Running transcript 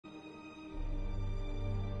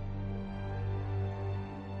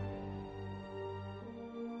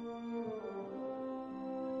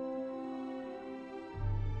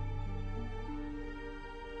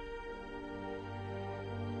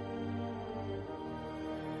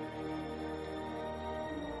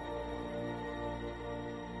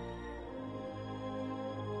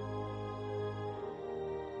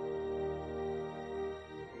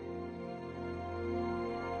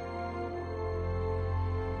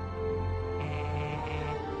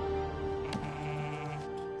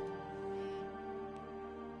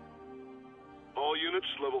units,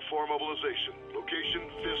 level 4 mobilization. Location,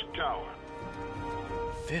 Fisk Tower.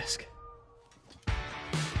 Fisk?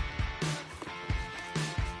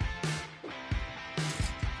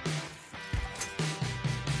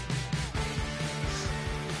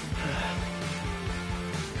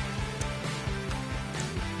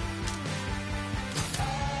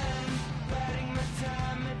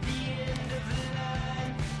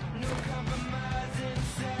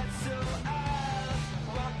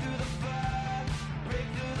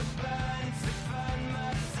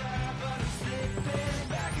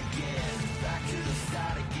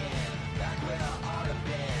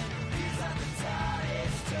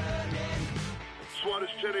 SWAT is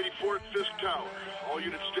 1084 at Fisk Tower. All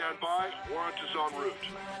units stand by. Warrant is en route.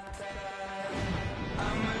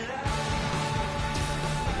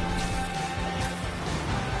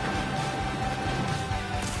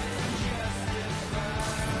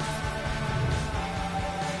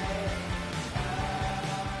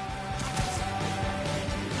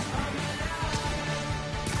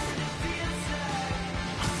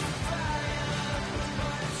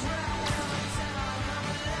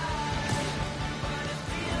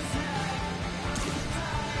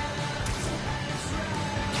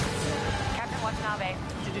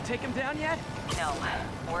 Did you take him down yet? No.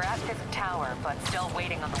 We're at Fisk Tower, but still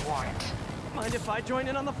waiting on the warrant. Mind if I join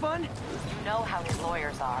in on the fun? You know how his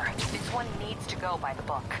lawyers are. This one needs to go by the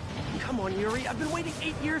book. Come on, Yuri. I've been waiting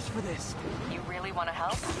 8 years for this. You really want to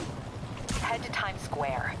help? Head to Times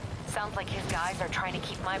Square. Sounds like his guys are trying to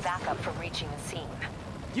keep my backup from reaching the scene.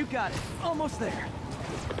 You got it. Almost there.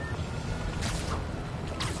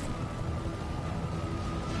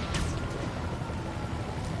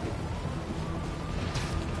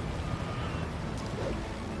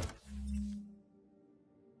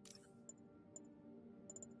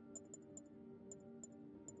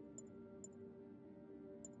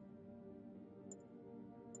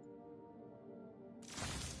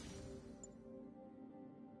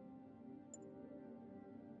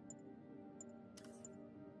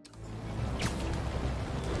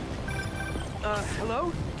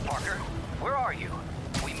 Hello? Parker, where are you?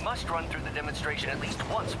 We must run through the demonstration at least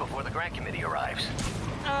once before the grant committee arrives.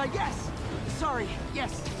 Yes. Sorry,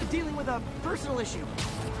 yes. Dealing with a personal issue.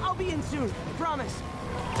 I'll be in soon, promise.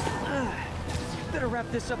 Better wrap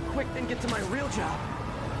this up quick than get to my real job.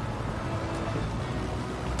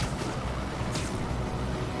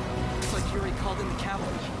 Looks like Yuri called in the cavalry.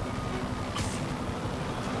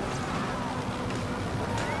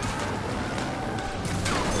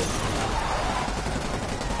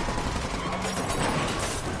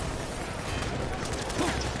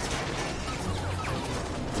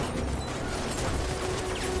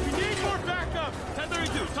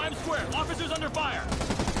 Officers under fire!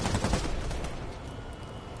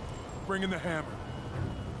 Bring in the hammer.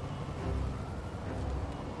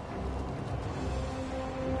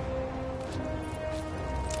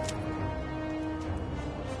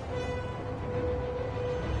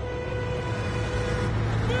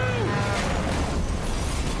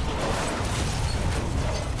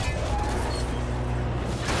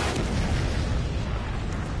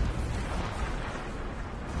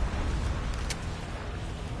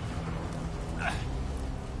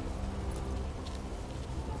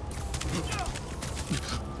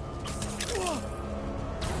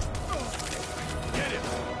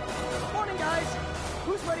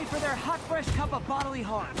 Cup of bodily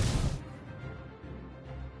harm.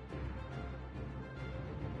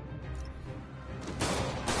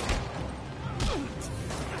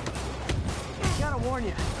 Gotta warn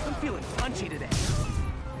you, I'm feeling punchy today.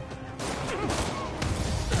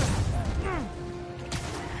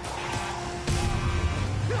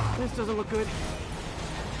 This doesn't look good.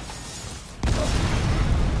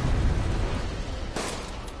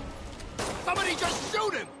 Somebody just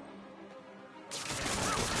shoot him!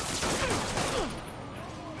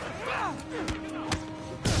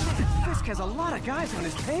 Fisk has a lot of guys on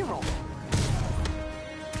his payroll.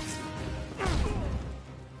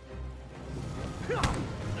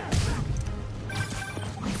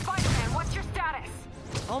 Spider-Man, what's your status?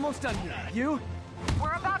 Almost done here. You?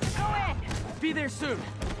 We're about to go in. Be there soon.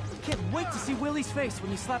 Can't wait to see Willie's face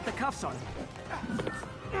when you slap the cuffs on him.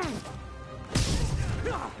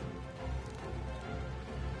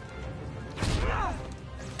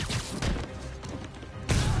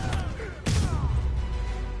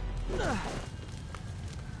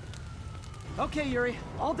 Okay, Yuri.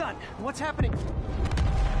 All done. What's happening?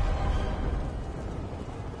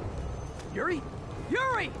 Yuri?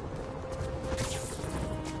 Yuri!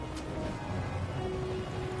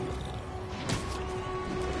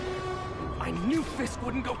 I knew Fisk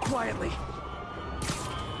wouldn't go quietly.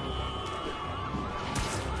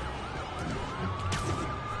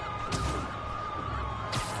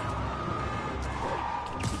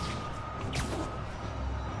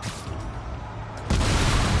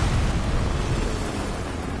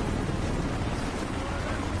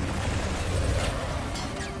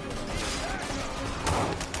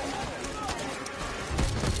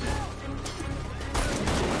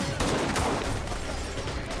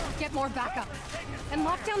 get more backup. And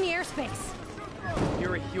lock down the airspace.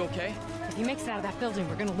 Yuri, you okay? If he makes it out of that building,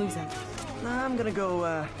 we're gonna lose him. I'm gonna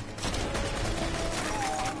go,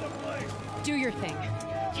 Do your thing.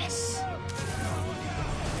 Yes!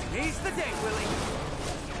 Seize the day, Willie!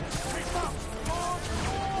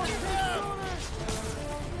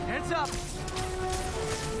 Heads up!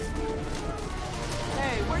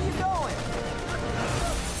 Hey, where you going?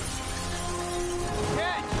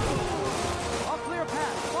 Catch! I'll clear a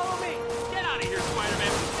path. Follow me! Get out of here,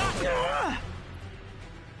 Spider-Man! Stop it!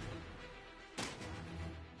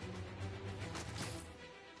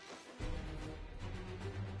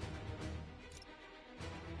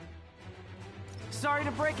 Sorry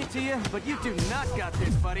to break it to you, but you do not got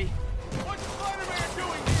this, buddy. What's Spider-Man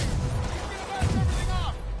doing here? He's gonna mess everything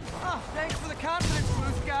up! Oh, thanks for the confidence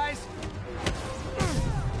boost, guys.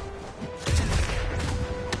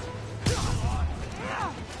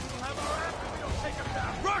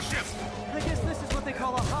 Rush him! I guess this is what they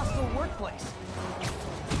call a hostile workplace.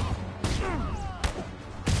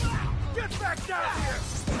 Get back down here!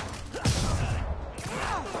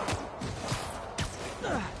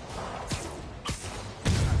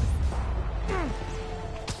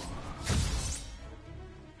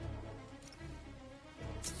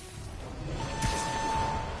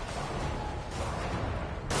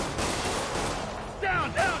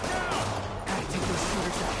 Down, down, down! Gotta take those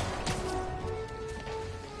shooters out.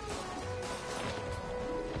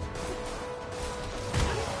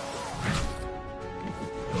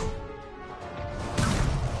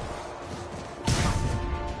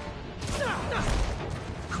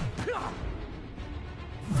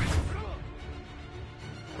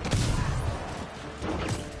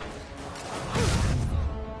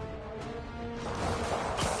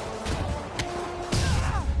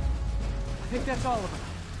 I think that's all of them.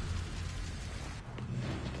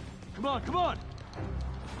 Come on, come on!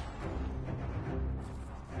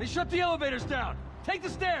 They shut the elevators down! Take the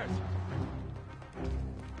stairs!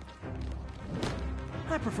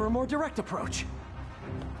 I prefer a more direct approach.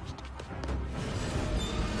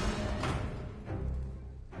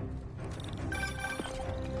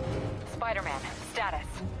 Spider-Man, status.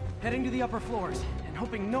 Heading to the upper floors, and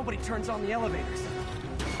hoping nobody turns on the elevators.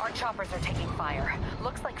 Our choppers are taking fire.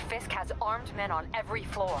 Looks like Fisk has armed men on every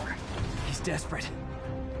floor. He's desperate.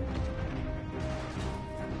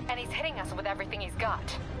 And he's hitting us with everything he's got.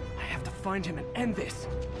 I have to find him and end this.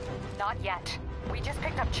 Not yet. We just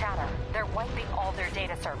picked up chatter. They're wiping all their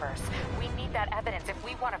data servers. We need that evidence if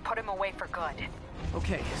we want to put him away for good.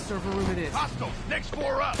 Okay, server room it is. Hostile! Next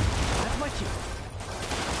floor up! That's my cue.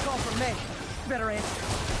 Call from May. Better answer.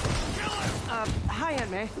 Kill him! Hi, Aunt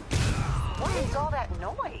May. What is all that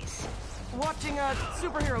noise? Watching a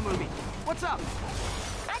superhero movie. What's up?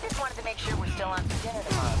 I just wanted to make sure we're still on for dinner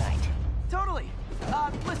tomorrow night. Totally.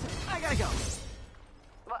 Listen, I gotta go.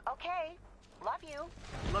 Well, okay. Love you.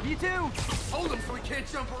 Love you too. Hold him so he can't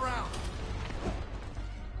jump around!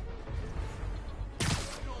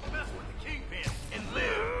 Don't mess with the Kingpin and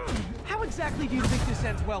live! How exactly do you think this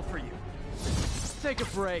ends well for you? Take a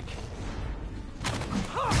break.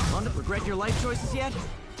 Want to regret your life choices yet?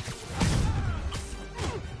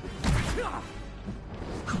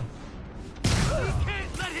 We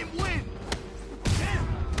can't let him win!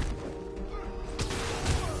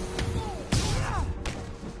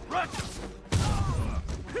 Rush him!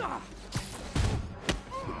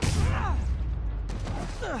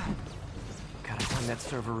 Gotta find that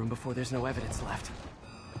server room before there's no evidence left.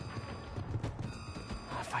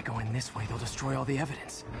 If I go in this way, they'll destroy all the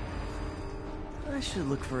evidence. I should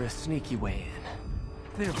look for a sneaky way in.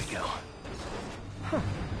 There we go. Huh.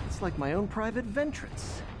 It's like my own private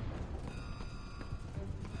ventrance.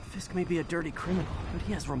 Fisk may be a dirty criminal, but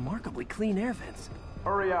he has remarkably clean air vents.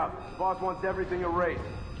 Hurry up. Boss wants everything erased.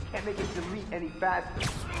 Can't make it delete any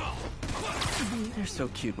faster. They're so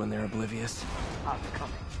cute when they're oblivious. I'm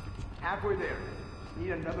coming. Halfway there.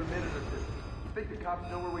 Need another minute or two. Think the cops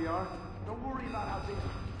know where we are? Don't worry about how things...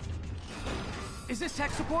 Is this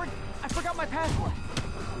tech support? I forgot my password.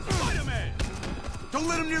 Spider-Man! Don't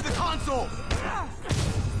let him near the console!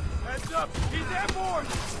 Heads up! He's airborne!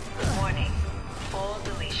 Warning. Full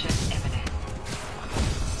deletion imminent.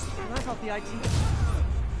 I thought the IT...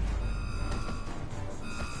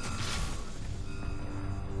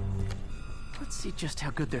 Let's see just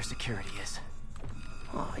how good their security is.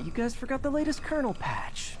 Aw, you guys forgot the latest kernel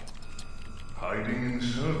patch. Hiding in the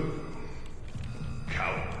server.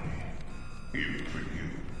 Cowardly. Even for you.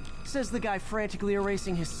 Says the guy frantically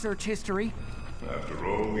erasing his search history. After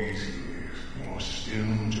all these years, you're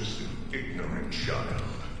still just an ignorant child.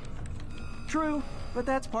 True, but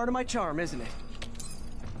that's part of my charm, isn't it?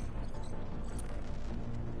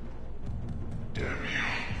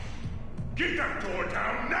 Get that door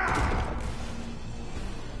down now!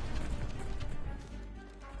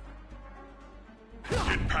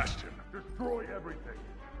 Get past him. Destroy everything.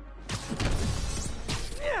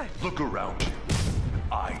 Look around you.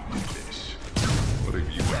 I did this. What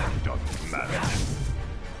have you ever done that mattered?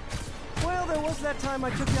 Well, there was that time I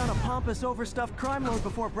took down a pompous, overstuffed crime lord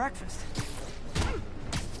before breakfast.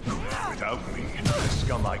 Without me, the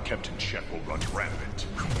scum I kept in check will run rampant.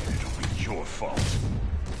 It'll be your fault.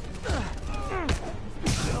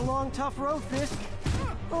 Been a long, tough road, Fisk.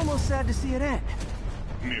 Almost sad to see it end.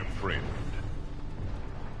 Mere friend.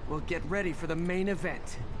 We'll get ready for the main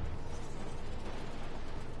event.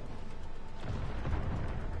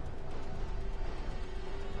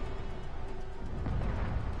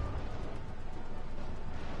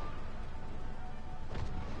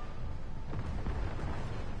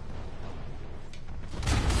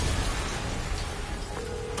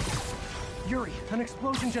 Yuri, an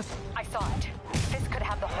explosion just... I saw it. This could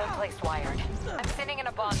have the whole place wired. I'm sending in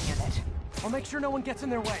a bomb unit. I'll make sure no one gets in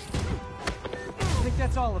their way. I think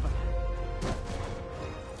that's all of them.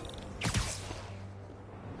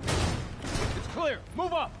 It's clear.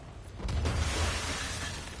 Move up.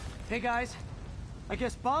 Hey guys, I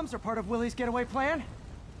guess bombs are part of Willie's getaway plan?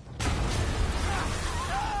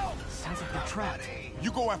 Sounds like they're trapped.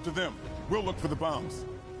 You go after them. We'll look for the bombs.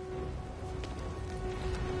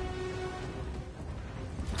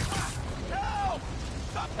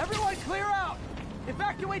 Everyone clear out!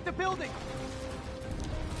 Evacuate the building!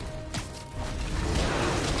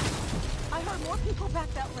 I heard more people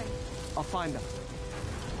back that way. I'll find them.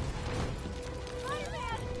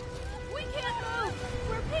 Spider-Man! We can't move!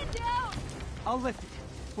 We're pinned down! I'll lift it.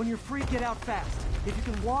 When you're free, get out fast. If you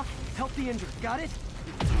can walk, help the injured. Got it?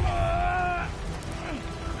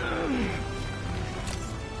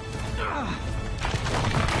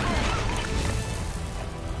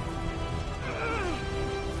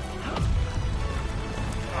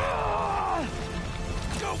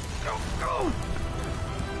 Go, go, go!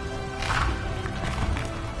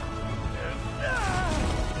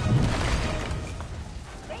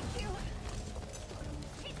 Thank you!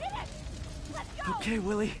 He did it! Let's go! Okay,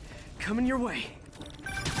 Willie. Coming your way.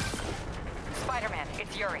 Spider-Man,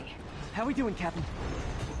 it's Yuri. How we doing, Captain?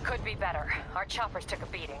 Could be better. Our choppers took a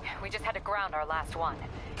beating. We just had to ground our last one.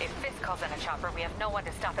 If Fisk calls in a chopper, we have no one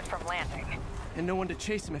to stop it from landing. And no one to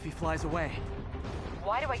chase him if he flies away.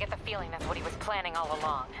 Why do I get the feeling that's what he was planning all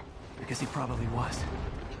along? Because he probably was.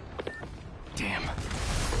 Damn.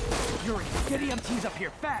 Yuri, get EMTs up here,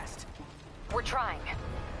 fast! We're trying.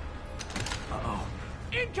 Uh-oh.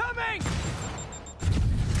 Incoming!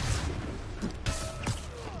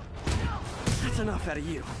 That's enough out of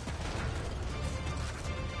you.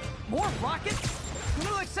 More rockets? A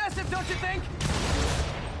little excessive, don't you think?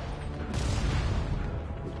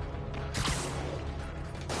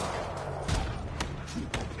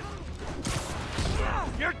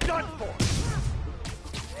 You're done for!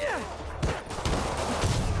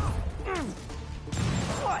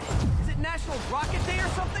 What? Is it National Rocket Day or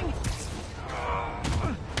something?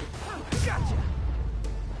 Gotcha!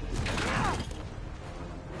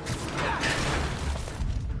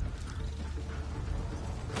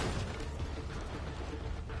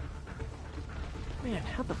 Man,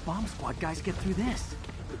 how'd the bomb squad guys get through this?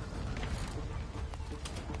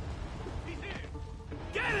 He's here!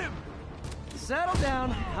 Get him! Settle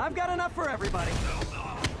down. I've got enough for everybody.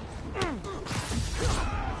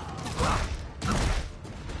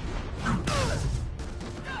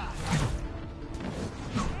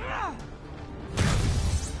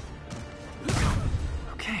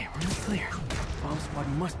 Okay, we're in the clear. Bomb squad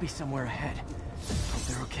must be somewhere ahead. Hope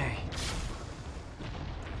they're okay.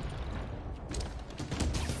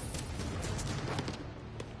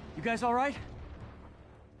 You guys all right?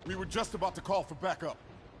 We were just about to call for backup.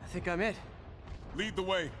 I think I'm it. Lead the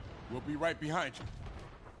way. We'll be right behind you.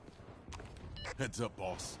 Heads up,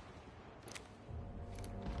 boss.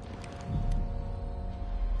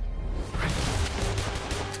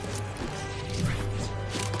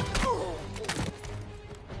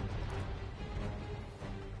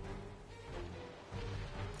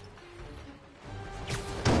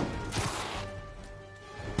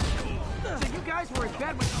 So you guys were in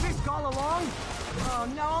bed with Fisk all along? Oh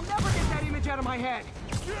no, I'll never get that image out of my head.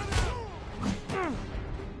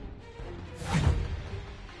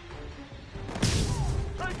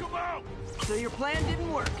 Take him out! So your plan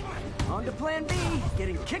didn't work. On to plan B,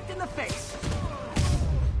 getting kicked in the face.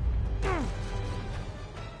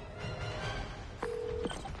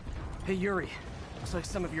 Hey Yuri, looks like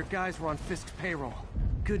some of your guys were on Fisk's payroll.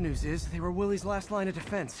 Good news is, they were Willie's last line of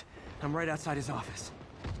defense. I'm right outside his office.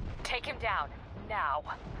 Take him down. Now.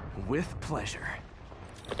 With pleasure.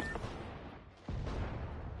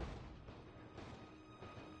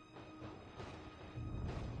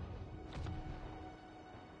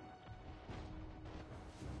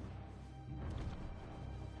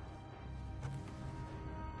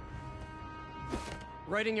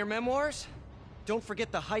 Writing your memoirs? Don't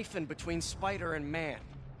forget the hyphen between spider and man.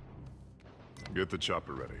 Get the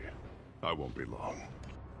chopper ready. I won't be long.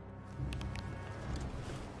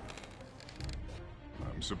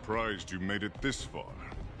 I'm surprised you made it this far.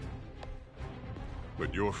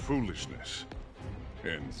 But your foolishness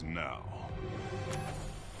ends now.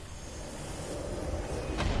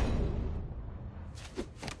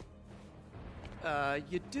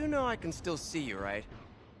 You do know I can still see you, right?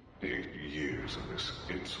 8 years of this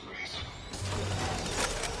insolence.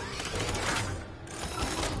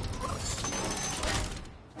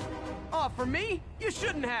 Oh, for me? You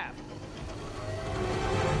shouldn't have!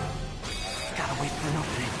 Gotta wait for an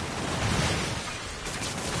opening.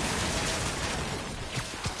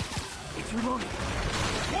 It's reloading.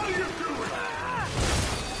 What are you doing?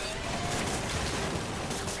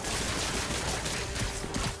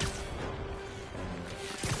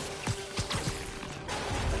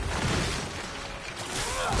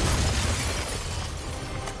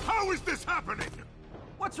 How is this happening?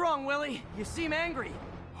 What's wrong, Willie? You seem angry.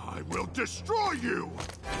 I will destroy you!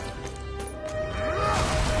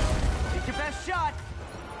 Take your best shot.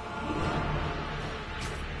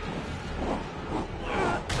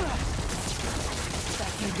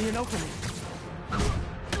 That could be an opening.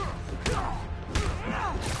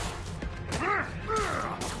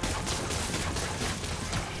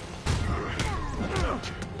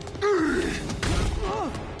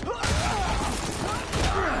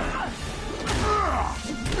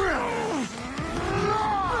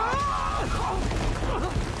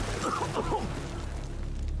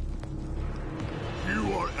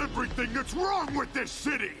 You are everything that's wrong with this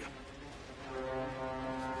city!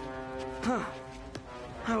 Huh.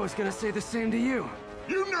 I was gonna say the same to you.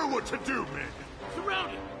 You know what to do, man!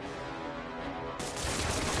 Surround it!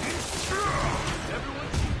 Everyone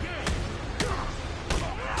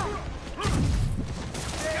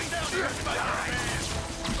get down here, everybody!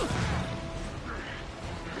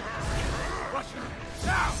 Rusher!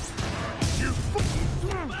 Now! You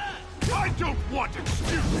I don't want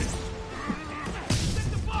excuses! Take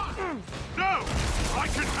the bar! No! I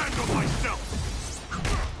can handle myself!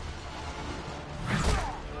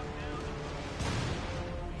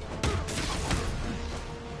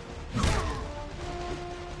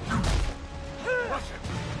 Rusher!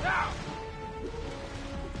 Now!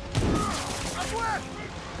 Upward!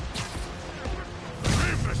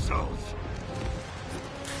 Imbeciles!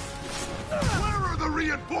 Where are the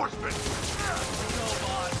reinforcements?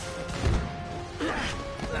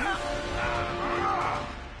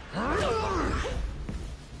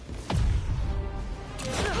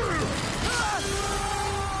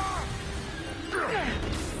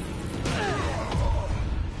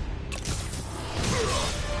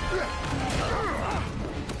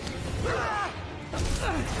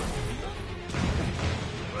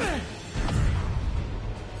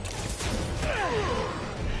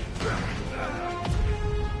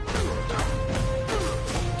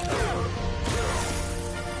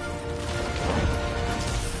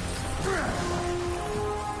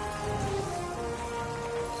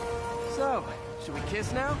 So, should we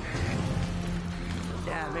kiss now?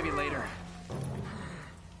 Yeah, maybe later.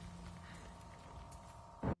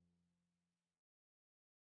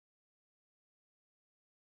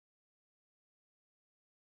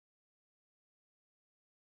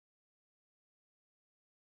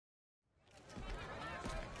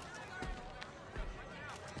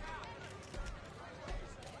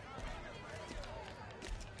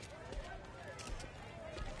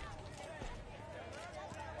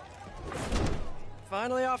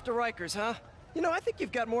 Finally off to Rikers, huh? You know, I think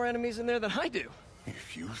you've got more enemies in there than I do.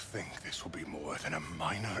 If you think this will be more than a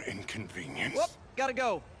minor inconvenience... Whoop, gotta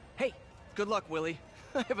go. Hey, good luck, Willie.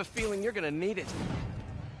 I have a feeling you're gonna need it.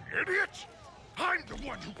 Idiot! I'm the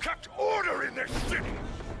one who kept order in this city!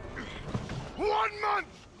 1 month!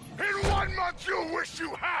 In 1 month you'll wish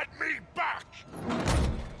you had me back!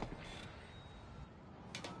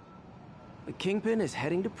 The Kingpin is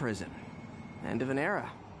heading to prison. End of an era.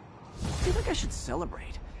 I feel like I should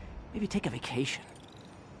celebrate. Maybe take a vacation.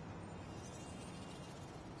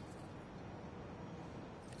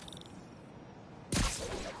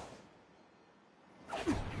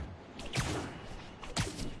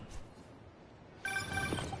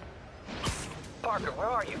 Parker, where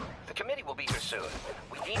are you? The committee will be here soon.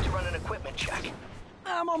 We need to run an equipment check.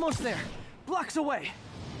 I'm almost there. Blocks away.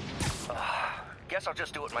 Guess I'll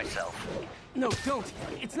just do it myself. No, don't.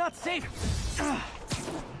 It's not safe.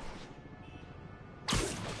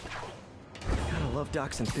 Gotta love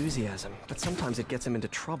Doc's enthusiasm, but sometimes it gets him into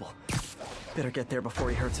trouble. Better get there before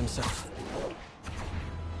he hurts himself.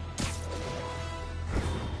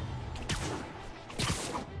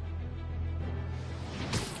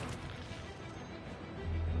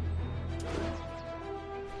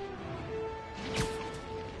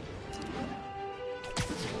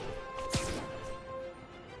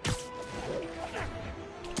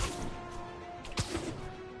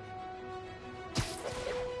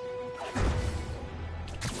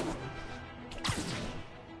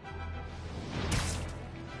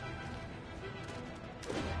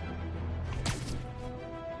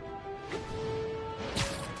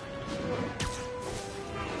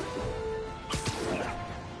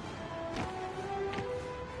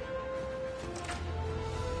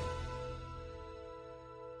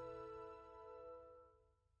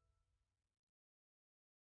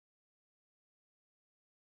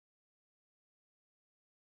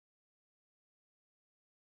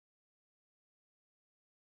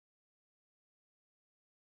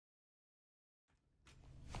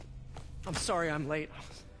 I'm sorry I'm late.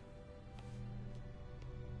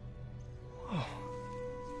 Oh.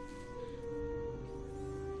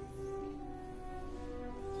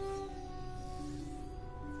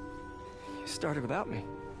 You started without me.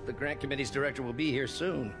 The grant committee's director will be here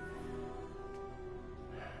soon.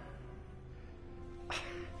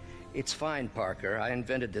 It's fine, Parker. I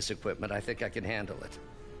invented this equipment. I think I can handle it.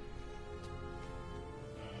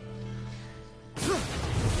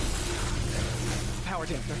 Power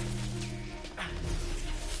dampener.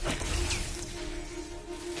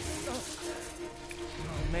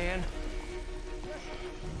 Oh, man.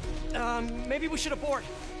 Maybe we should abort.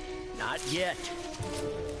 Not yet.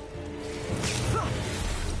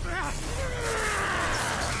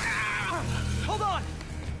 Hold on!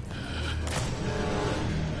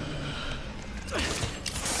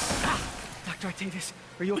 Dr. Octavius,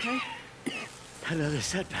 are you okay? Another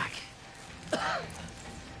setback.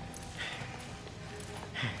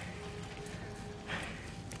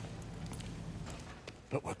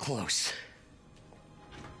 But we're close.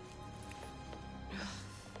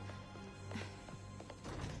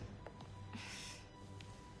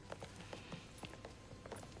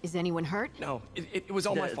 Is anyone hurt? No, it was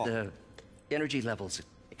all my fault. The energy levels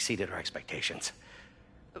exceeded our expectations.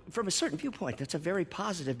 From a certain viewpoint, that's a very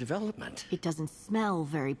positive development. It doesn't smell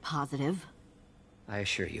very positive. I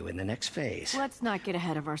assure you, in the next phase... Let's not get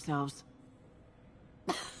ahead of ourselves.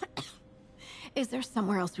 Is there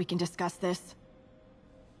somewhere else we can discuss this?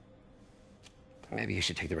 Maybe you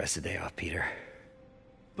should take the rest of the day off, Peter.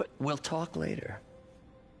 But we'll talk later.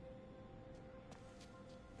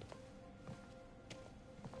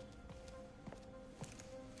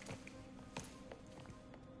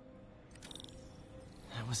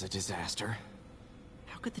 That was a disaster.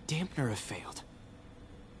 How could the dampener have failed?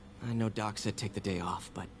 I know Doc said take the day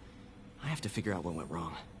off, but I have to figure out what went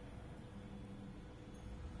wrong.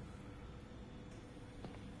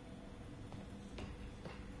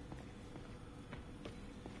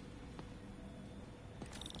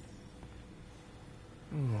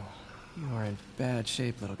 Ooh, you are in bad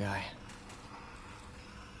shape, little guy.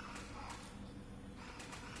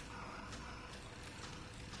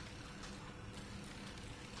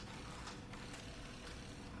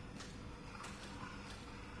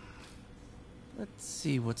 Let's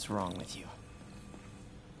see what's wrong with you.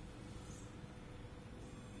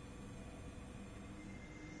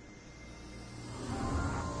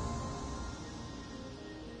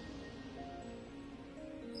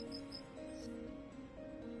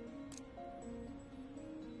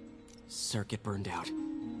 Circuit burned out.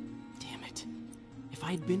 Damn it. If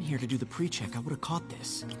I had been here to do the pre-check, I would have caught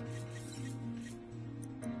this.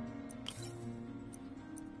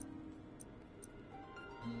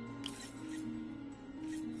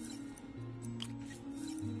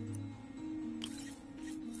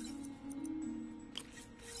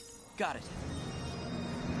 Got it.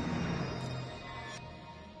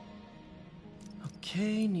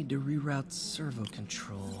 Okay, need to reroute servo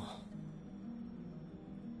control.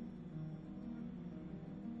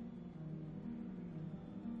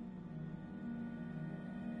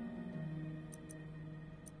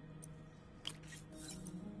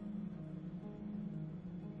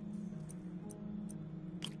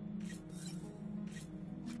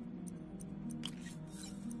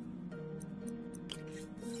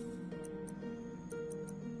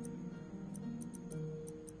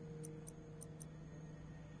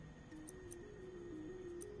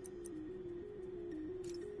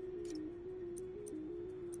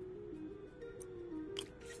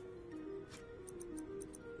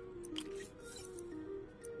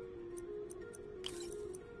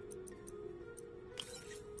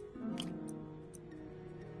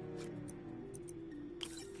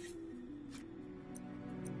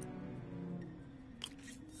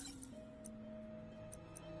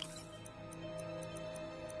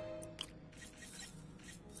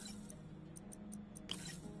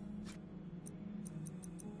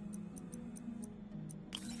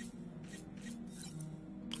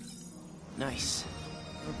 Nice.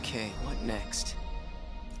 Okay, what next?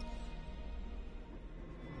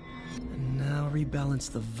 And now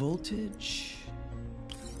rebalance the voltage.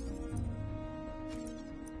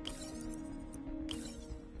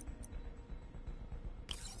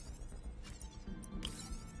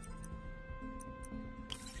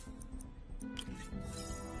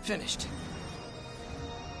 Finished.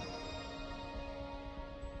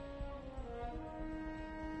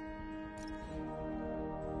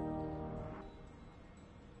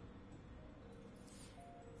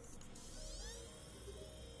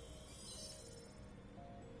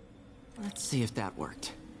 Let's see if that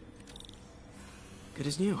worked. Good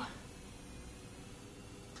as new.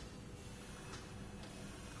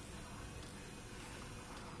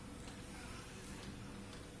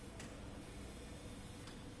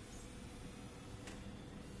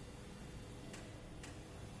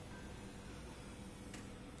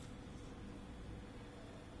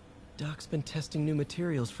 Doc's been testing new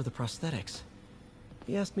materials for the prosthetics.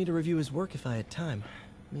 He asked me to review his work if I had time.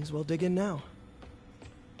 May as well dig in now.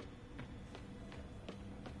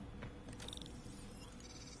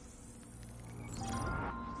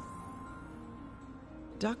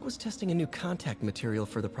 Doc was testing a new contact material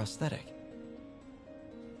for the prosthetic.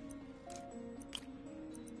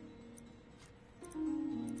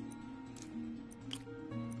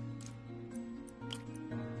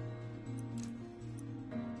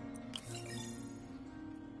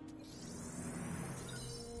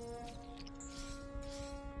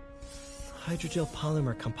 Hydrogel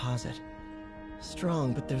polymer composite.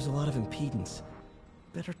 Strong, but there's a lot of impedance.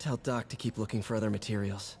 Better tell Doc to keep looking for other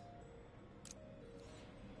materials.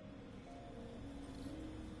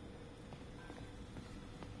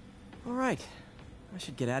 All right. I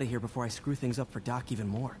should get out of here before I screw things up for Doc even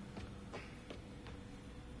more.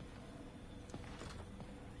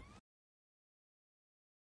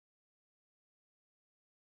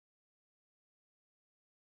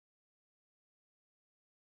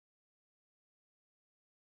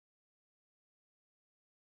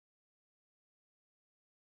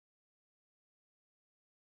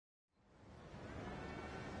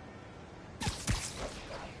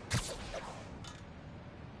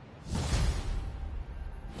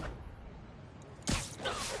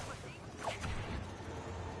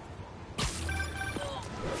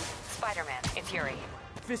 Spider-Man, it's Yuri.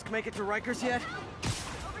 Fisk make it to Rikers yet?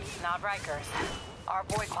 Not Rikers. Our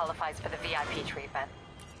boy qualifies for the VIP treatment.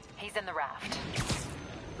 He's in the raft.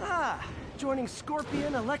 Ah, joining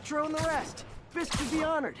Scorpion, Electro, and the rest. Fisk should be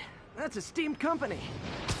honored. That's a steamed company.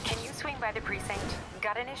 Can you swing by the precinct?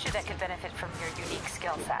 Got an issue that could benefit from your unique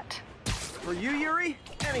skill set. For you, Yuri?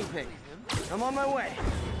 Anything. I'm on my way.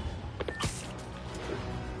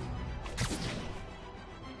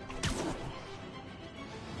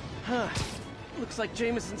 Huh. Looks like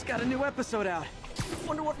Jameson's got a new episode out.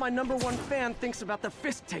 Wonder what my #1 fan thinks about the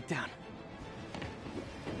Fisk takedown.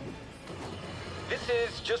 This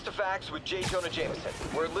is Just the Facts with J. Jonah Jameson,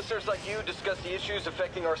 where listeners like you discuss the issues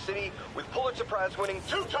affecting our city with Pulitzer Prize-winning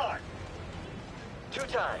two-time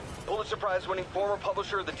Pulitzer Prize-winning former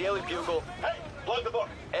publisher of the Daily Bugle. Hey, plug the book.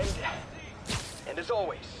 And as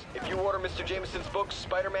always, if you order Mr. Jameson's book,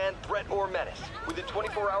 Spider-Man, Threat or Menace, within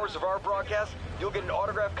 24 hours of our broadcast, you'll get an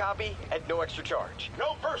autographed copy at no extra charge.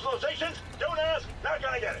 No personalizations, don't ask, not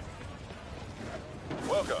gonna get it.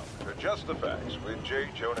 Welcome to Just the Facts with J.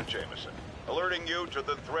 Jonah Jameson, alerting you to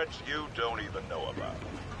the threats you don't even know about.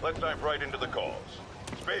 Let's dive right into the calls.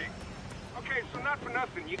 Speak. Okay, so not for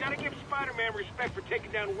nothing, you gotta give Spider-Man respect for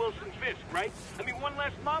taking down Wilson Fisk, right? I mean, one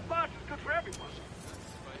less mob boss is good for everyone.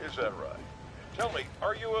 Is that right? Tell me,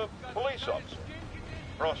 are you a police officer?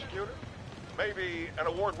 Prosecutor? Maybe an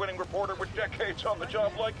award-winning reporter with decades on the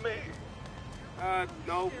job like me?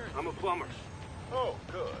 No, I'm a plumber. Oh,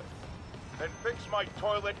 good. Then fix my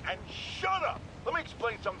toilet and shut up! Let me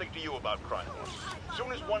explain something to you about crime. As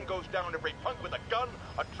soon as one goes down, every punk with a gun,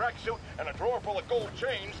 a tracksuit, and a drawer full of gold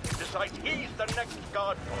chains decides he's the next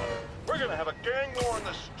godfather. We're gonna have a gang war in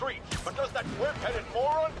the streets, but does that whip-headed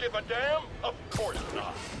moron give a damn? Of course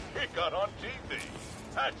not. He got on TV.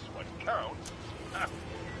 That's what counts.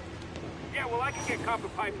 Yeah, well, I can get copper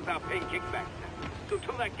pipes without paying kickbacks now. So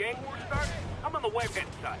until that gang war starts, I'm on the whip-head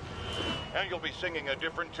side. And you'll be singing a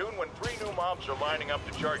different tune when 3 new mobs are lining up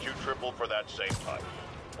to charge you triple for that same pipe.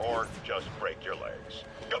 Or just break your legs.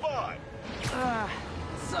 Goodbye!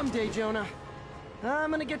 Someday, Jonah.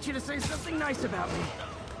 I'm gonna get you to say something nice about me.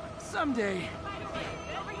 Someday.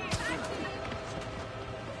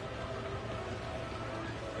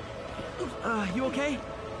 You okay?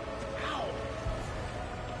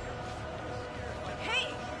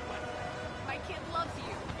 Hey! My kid loves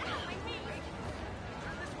you.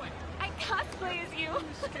 I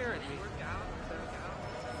scaring me.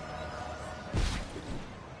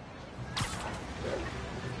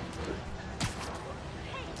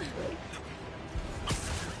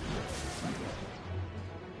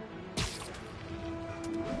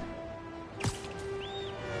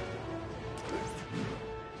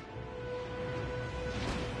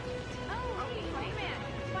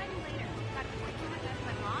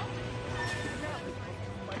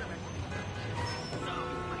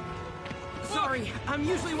 Sorry, I'm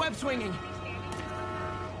usually web swinging.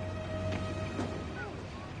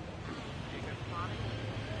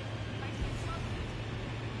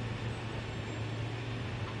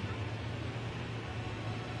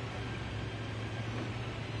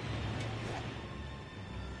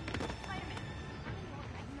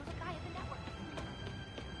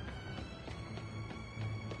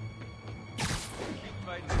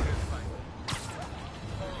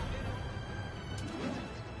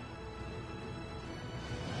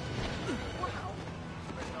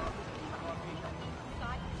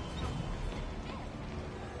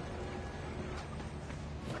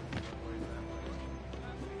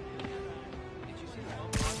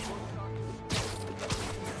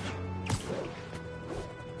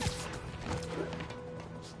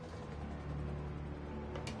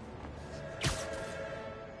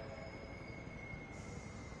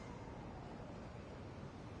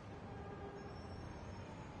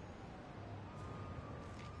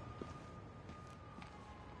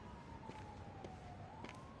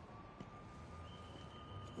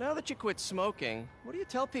 Now that you quit smoking, what do you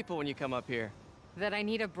tell people when you come up here? That I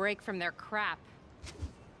need a break from their crap.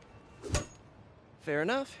 Fair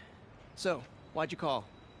enough. So, why'd you call?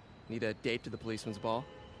 Need a date to the policeman's ball?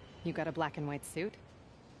 You got a black and white suit?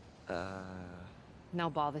 No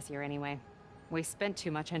ball this year anyway. We spent too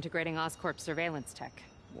much integrating Oscorp's surveillance tech.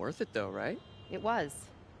 Worth it though, right? It was.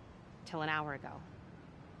 Till an hour ago.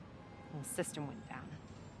 The system went down.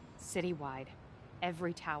 Citywide.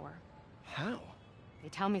 Every tower. How? They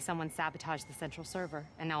tell me someone sabotaged the central server,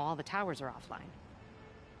 and now all the towers are offline.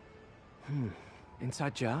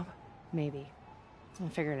 Inside job? Maybe. I'll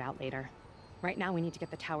figure it out later. Right now, we need to get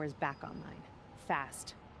the towers back online.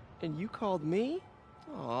 Fast. And you called me?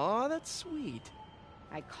 Aw, that's sweet.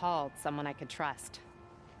 I called someone I could trust.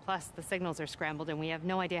 Plus, the signals are scrambled, and we have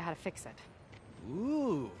no idea how to fix it.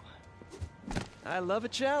 Ooh. I love a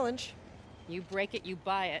challenge. You break it, you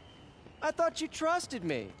buy it. I thought you trusted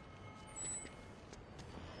me.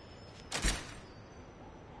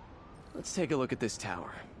 Let's take a look at this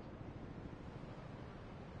tower.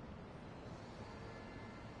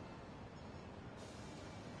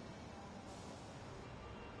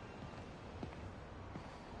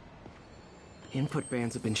 Input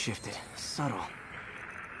bands have been shifted. Subtle.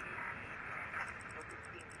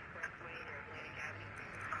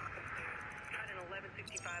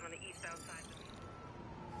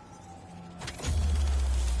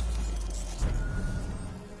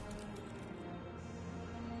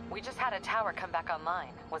 We just had a tower come back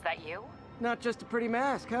online. Was that you? Not just a pretty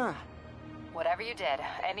mask, huh? Whatever you did,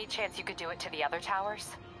 any chance you could do it to the other towers?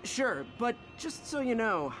 Sure, but just so you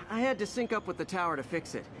know, I had to sync up with the tower to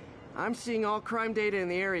fix it. I'm seeing all crime data in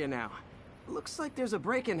the area now. Looks like there's a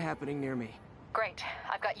break-in happening near me. Great.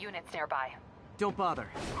 I've got units nearby. Don't bother.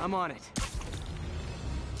 I'm on it.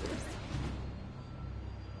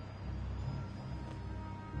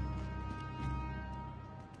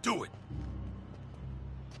 Do it!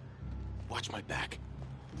 Watch my back.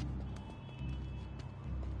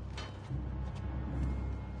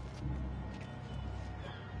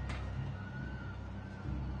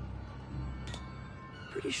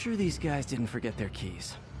 Pretty sure these guys didn't forget their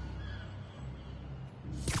keys.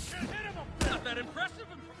 Can't hit him! Not that impressive!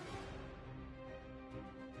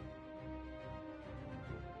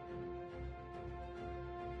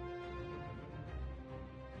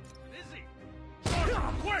 Izzy!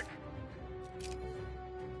 Quick!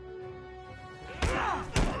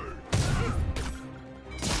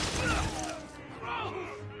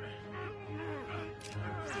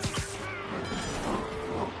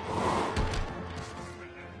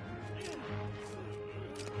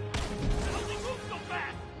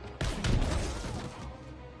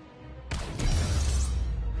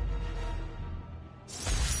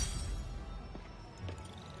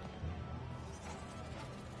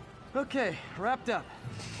 Okay, wrapped up.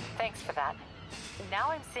 Thanks for that. Now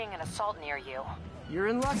I'm seeing an assault near you. You're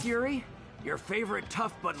in luck, Yuri. Your favorite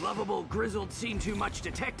tough but lovable, grizzled, seen-too-much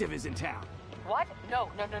detective is in town. What? No.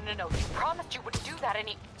 You promised you wouldn't do that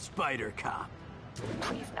any— Spider Cop.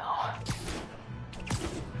 Please, no.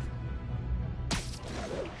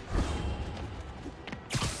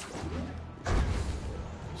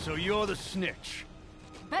 So you're the snitch.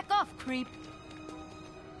 Back off, creep.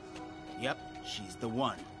 Yep, she's the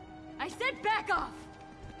one. I said back off!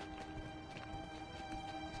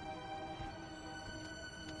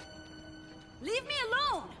 Leave me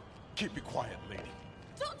alone! Keep it quiet, lady.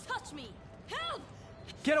 Don't touch me! Help!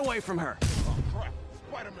 Get away from her! Oh, crap.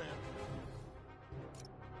 Spider-Man.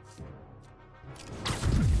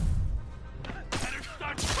 Better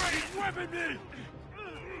start trading weaponry!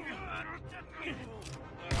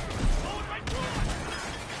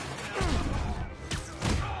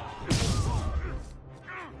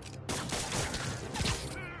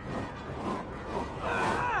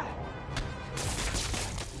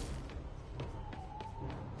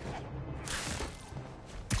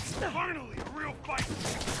 Finally, a real fight!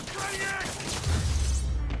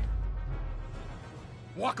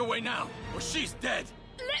 Walk away now, or she's dead!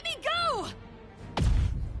 Let me go!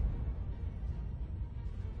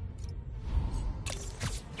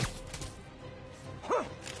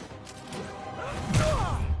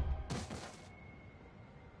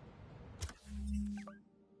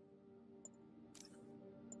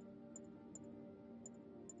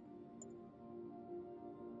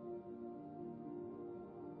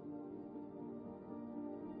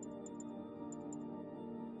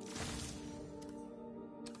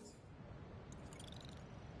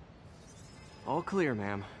 All clear,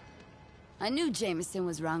 ma'am. I knew Jameson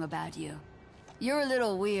was wrong about you. You're a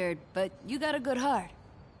little weird, but you got a good heart.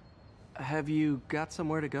 Have you got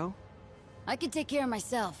somewhere to go? I can take care of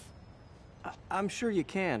myself. I'm sure you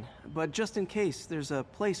can, but just in case, there's a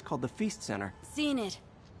place called the Feast Center. Seen it.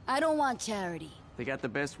 I don't want charity. They got the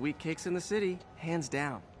best wheat cakes in the city, hands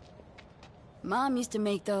down. Mom used to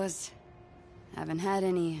make those. Haven't had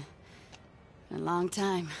any in a long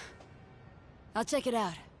time. I'll check it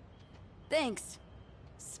out. Thanks,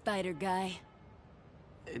 Spider Guy.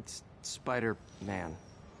 It's Spider-Man.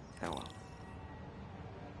 Oh well.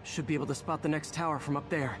 Should be able to spot the next tower from up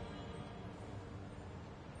there.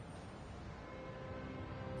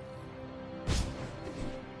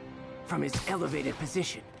 From his elevated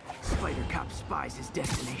position, Spider Cop spies his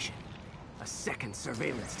destination. A second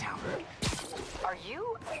surveillance tower. Are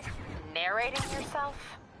you narrating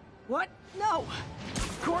yourself? What? No!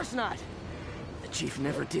 Of course not! The Chief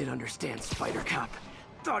never did understand Spider Cop.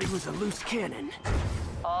 Thought he was a loose cannon.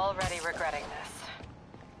 Already regretting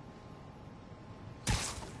this.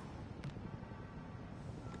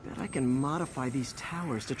 Bet I can modify these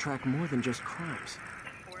towers to track more than just crimes.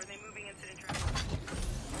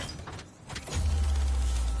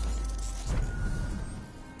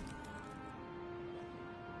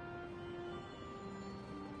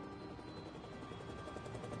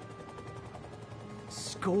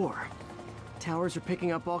 Score. Towers are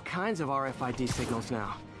picking up all kinds of RFID signals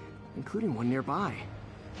now, including one nearby.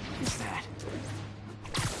 What is that?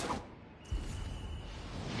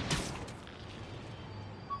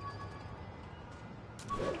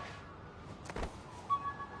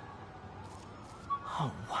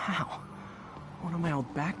 Oh, wow. One of my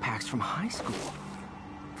old backpacks from high school.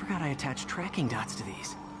 Forgot I attached tracking dots to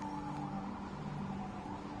these.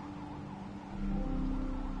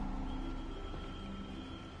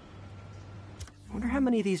 Wonder how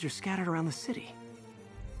many of these are scattered around the city.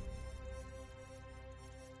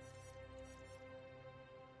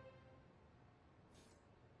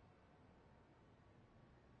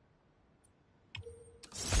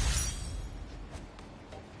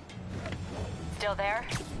 Still there?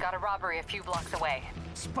 Got a robbery a few blocks away.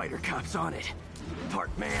 Spider Cop's on it.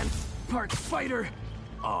 Part man, part spider,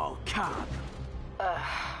 all cop.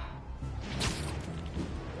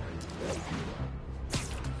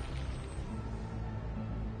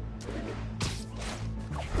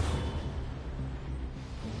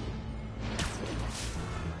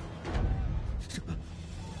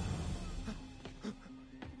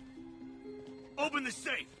 Open the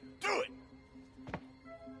safe! Do it!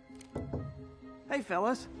 Hey,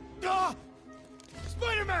 fellas. Ah!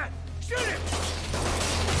 Spider-Man! Shoot him!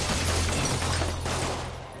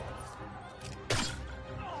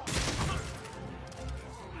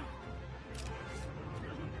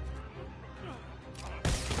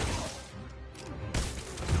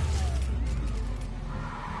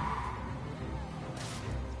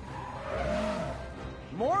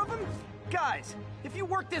 More of them? Guys, if you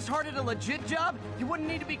worked this hard at a legit job, you wouldn't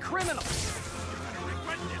need to be criminals. You're gonna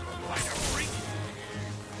regret this, spider freak!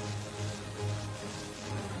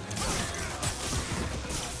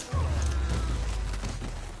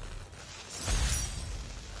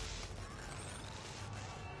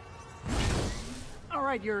 All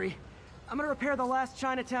right, Yuri. I'm gonna repair the last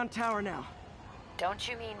Chinatown tower now. Don't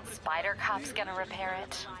you mean Spider Cop's gonna repair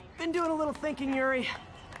it? Been doing a little thinking, Yuri.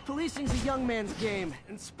 Policing's a young man's game,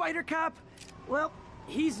 and Spider Cop, well,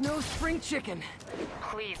 he's no spring chicken.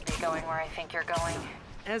 Please be going where I think you're going.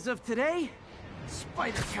 As of today,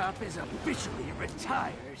 Spider Cop is officially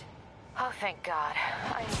retired. Oh, thank God.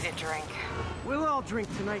 I need a drink. We'll all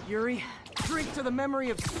drink tonight, Yuri. Drink to the memory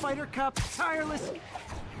of Spider Cop's tireless...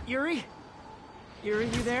 Yuri? Yuri,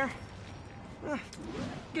 you there?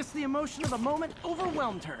 Guess the emotion of the moment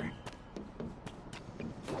overwhelmed her.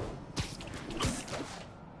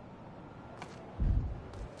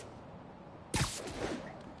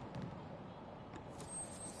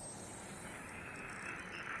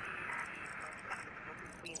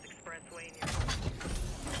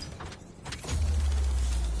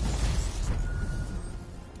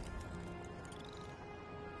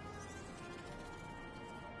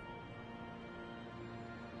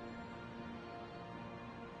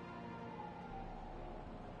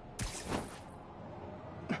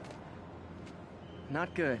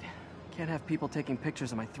 Not good. Can't have people taking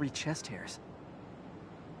pictures of my 3 chest hairs.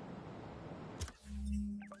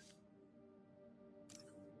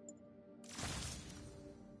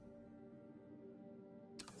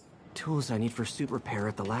 Tools I need for suit repair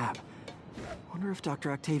at the lab. Wonder if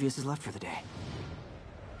Dr. Octavius is left for the day.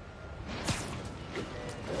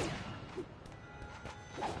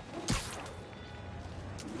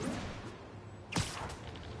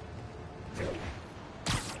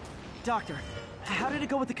 Doctor, how did it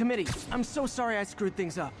go with the committee? I'm so sorry I screwed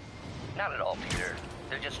things up. Not at all, Peter.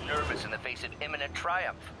 They're just nervous in the face of imminent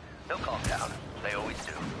triumph. They'll calm down. They always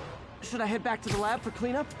do. Should I head back to the lab for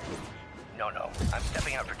cleanup? No. I'm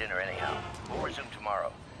stepping out for dinner anyhow. We'll resume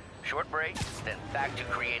tomorrow. Short break, then back to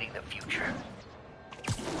creating the future.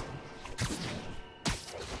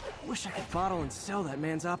 Wish I could bottle and sell that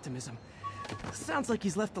man's optimism. Sounds like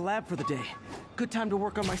he's left the lab for the day. Good time to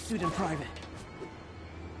work on my suit in private.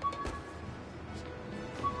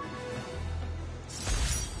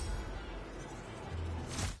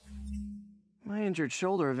 My injured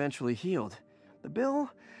shoulder eventually healed. The bill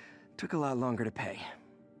took a lot longer to pay.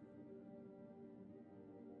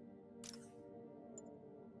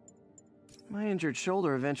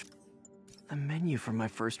 A menu from my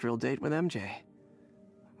first real date with MJ.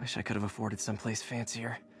 Wish I could have afforded someplace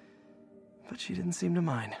fancier. But she didn't seem to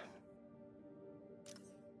mind.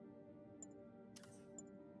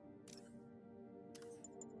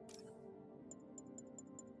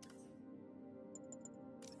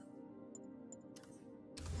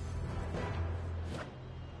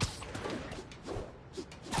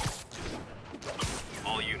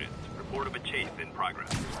 All units, report of a chase in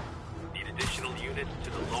progress. Need additional units to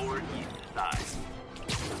the lower east side.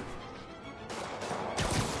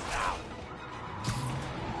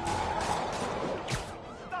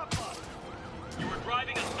 Stop us! You were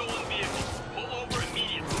driving a stolen vehicle. Pull over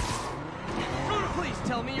immediately. Please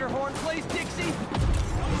tell me your horn plays Dixie.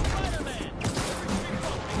 Spider-Man!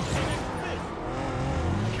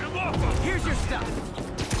 Get off of me! Here's your stuff.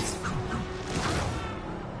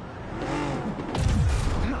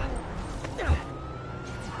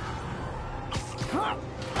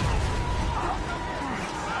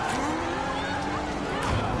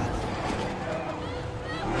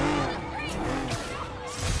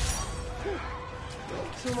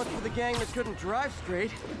 So much for the gang that couldn't drive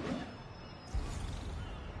straight.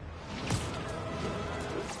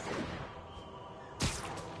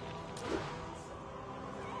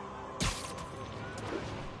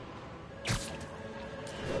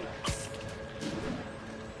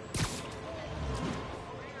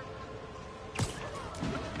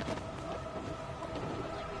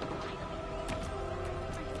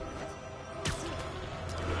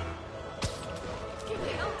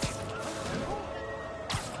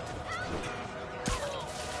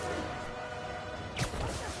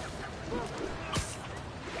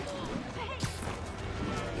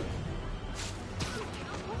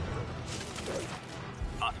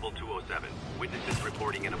 Possible 207. Witnesses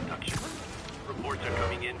reporting an abduction. Reports are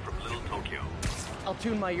coming in from Little Tokyo. I'll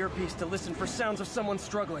tune my earpiece to listen for sounds of someone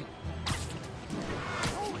struggling.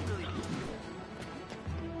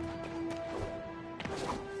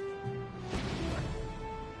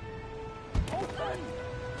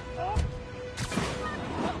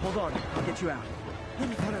 Hold on, I'll get you out. Let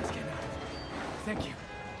me thought I was getting out. Thank you.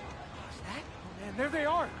 What's that? Oh man, there they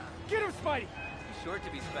are! Get him, Spidey! Too short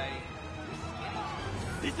to be Spidey.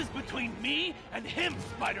 This is between me and him,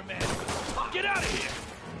 Spider-Man. Get out of here!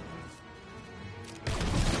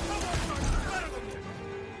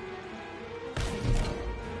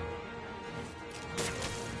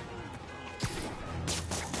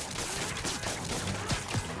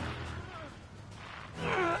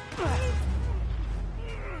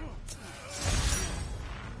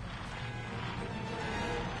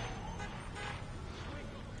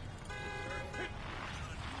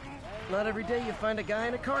 Not every day you find a guy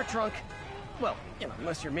in a car trunk. Well, you know,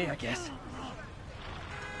 unless you're me, I guess.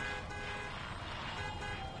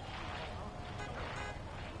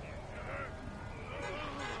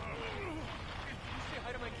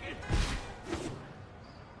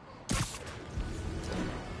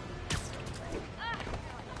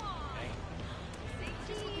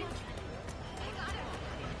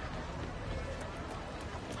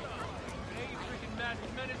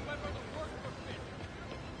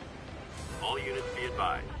 All units be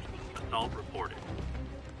advised. Assault reported.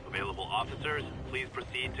 Available officers, please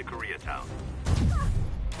proceed to Koreatown.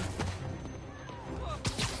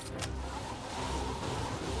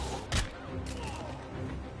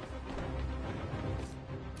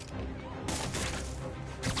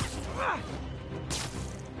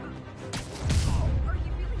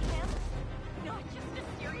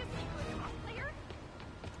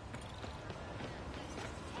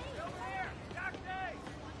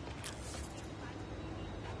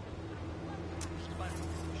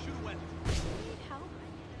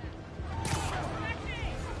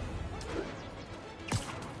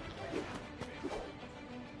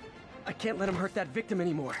 I can't let him hurt that victim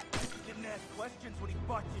anymore. Didn't ask questions when he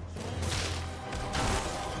bought you.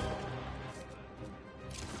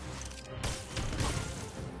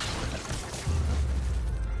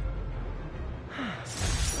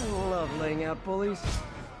 I love laying out bullies.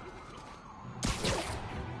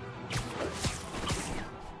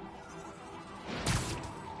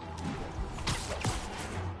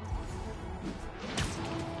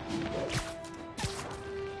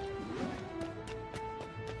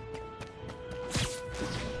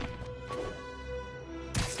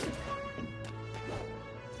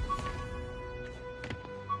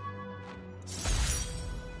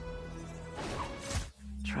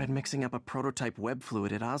 Tried mixing up a prototype web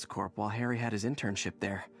fluid at Oscorp while Harry had his internship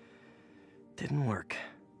there. Didn't work.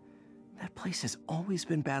 That place has always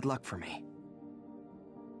been bad luck for me.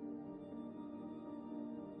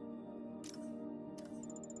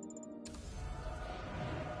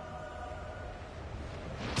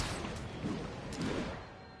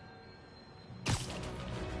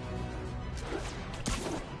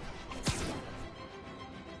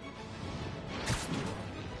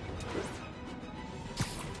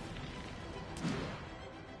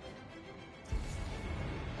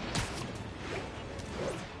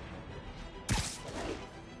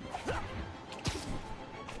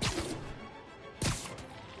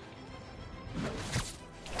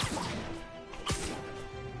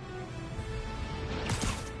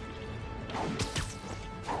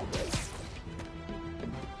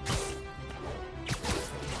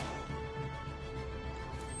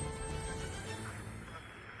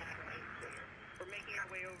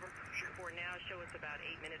 About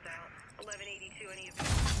 8 minutes out. 1182, any of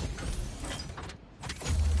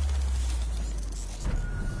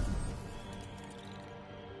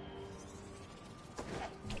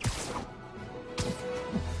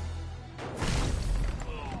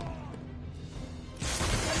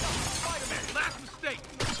Spider-Man, last mistake!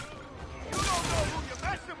 You don't know who you're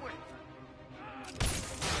messing with!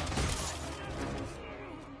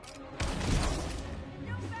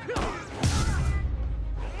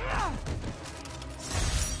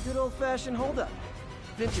 Good old-fashioned holdup.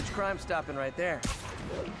 Vintage crime stopping right there.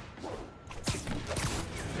 Check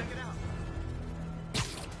it out.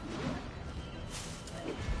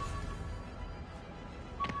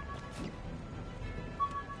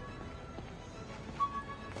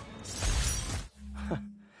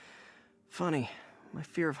 Funny, my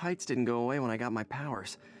fear of heights didn't go away when I got my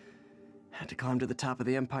powers. Had to climb to the top of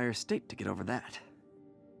the Empire State to get over that.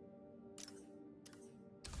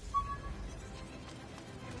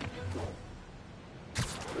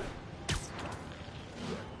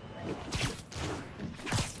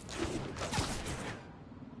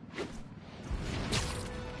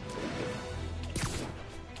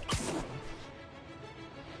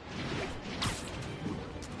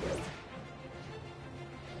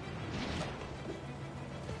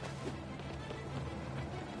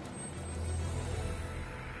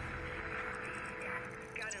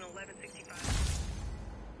 got an 1165.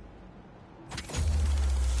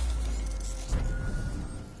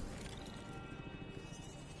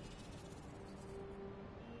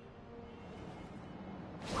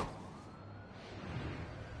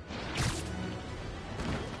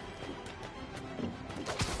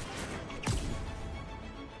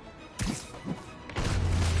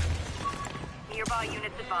 Nearby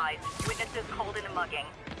units advised. Witnesses called in a mugging.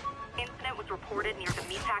 Incident was reported near the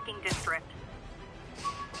meatpacking district.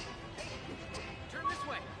 Turn this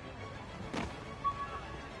way.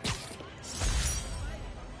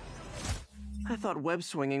 I thought web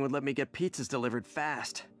swinging would let me get pizzas delivered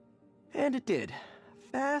fast. And it did.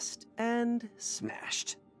 Fast and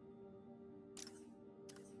smashed.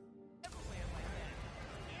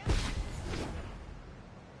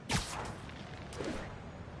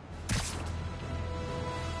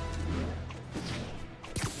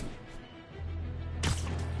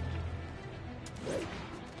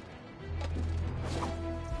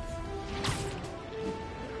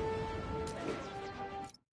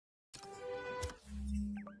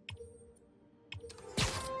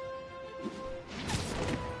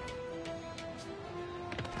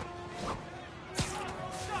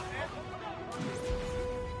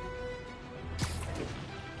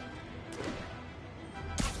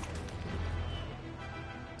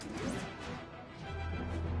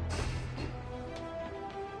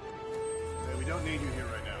 We don't need you here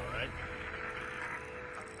right now, right?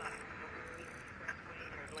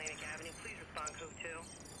 Atlantic Avenue, please respond code 2.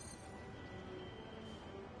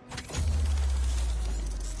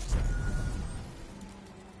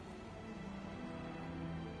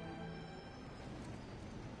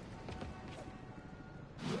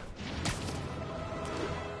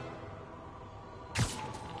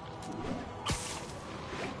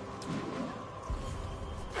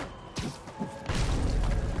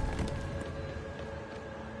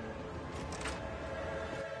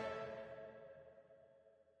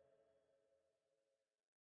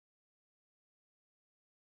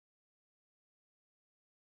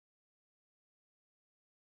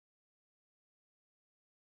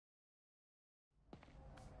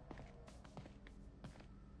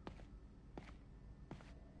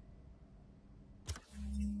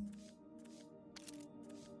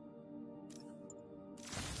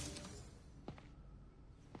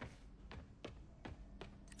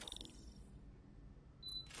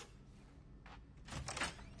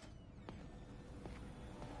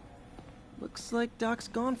 Looks like Doc's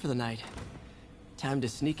gone for the night. Time to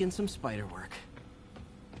sneak in some spider work.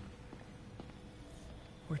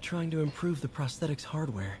 We're trying to improve the prosthetics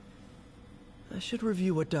hardware. I should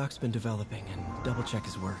review what Doc's been developing and double-check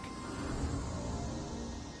his work.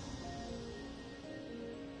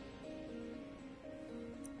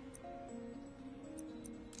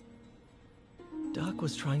 Doc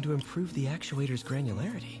was trying to improve the actuator's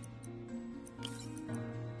granularity.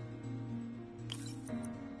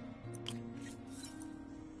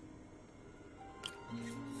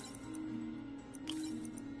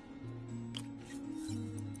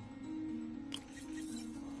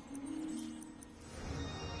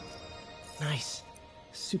 Nice.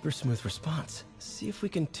 Super smooth response. See if we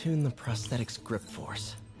can tune the prosthetic's grip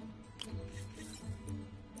force.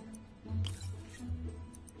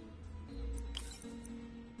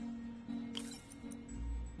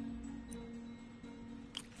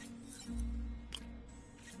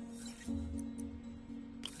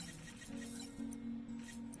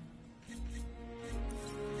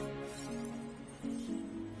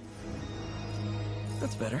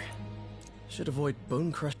 That's better. Should avoid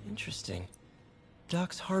bone crush. Interesting.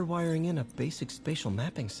 Doc's hardwiring in a basic spatial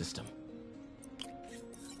mapping system.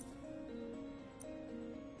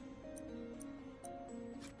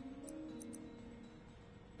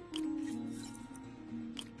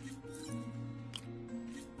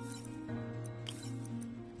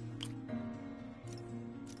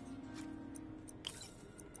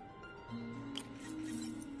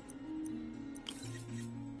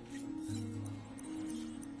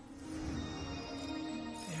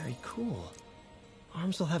 Very cool.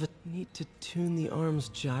 Arms will have a need to tune the arm's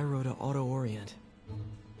gyro to auto-orient.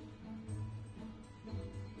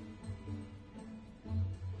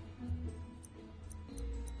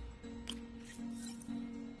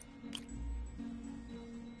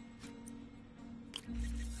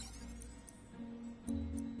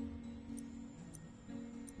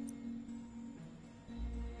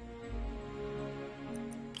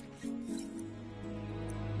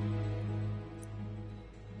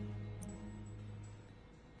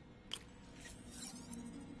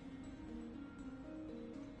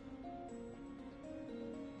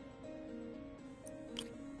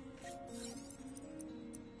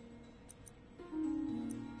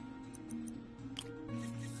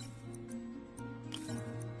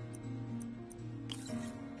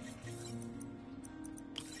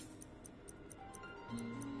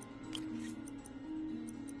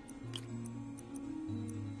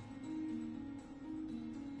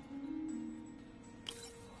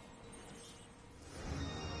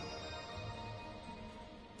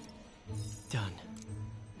 Done.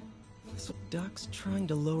 So Doc's trying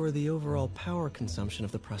to lower the overall power consumption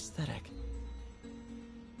of the prosthetic.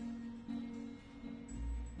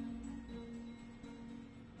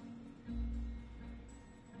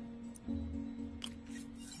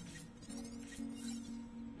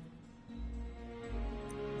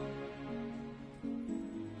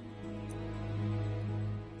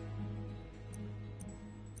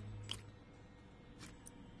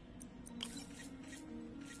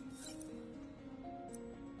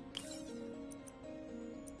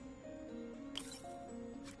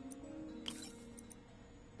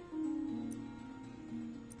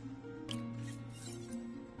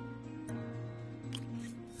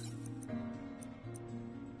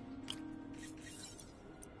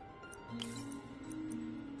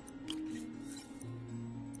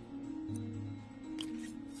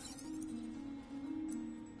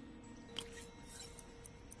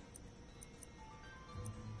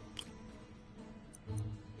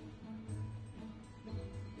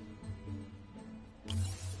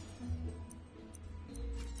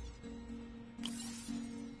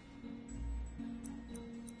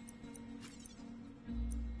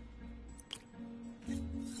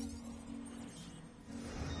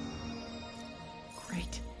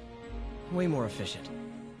 Great. Way more efficient.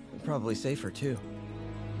 Probably safer, too.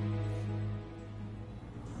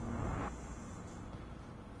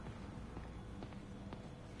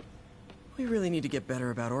 We really need to get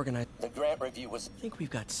better about organizing. The grant review was... I think we've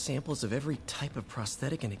got samples of every type of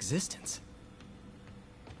prosthetic in existence.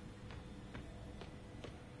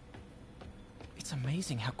 It's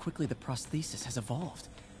amazing how quickly the prosthesis has evolved.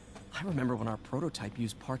 I remember when our prototype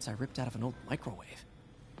used parts I ripped out of an old microwave.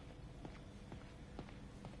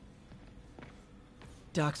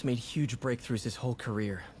 Doc's made huge breakthroughs his whole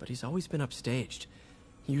career, but he's always been upstaged.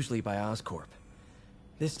 Usually by Oscorp.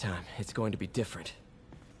 This time, it's going to be different.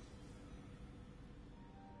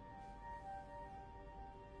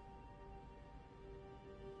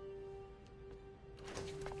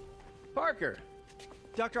 Parker!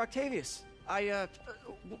 Dr. Octavius,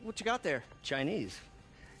 what you got there? Chinese.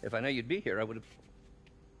 If I know you'd be here, I would have...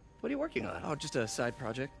 What are you working on? Oh, just a side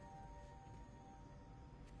project.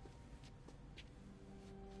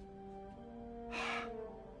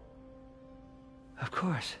 Of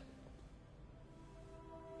course.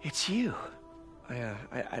 It's you. I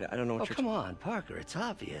don't know what you're... Oh, come on, Parker, it's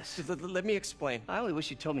obvious. Let me explain. I only wish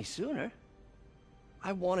you told me sooner.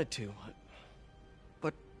 I wanted to,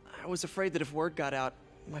 but I was afraid that if word got out,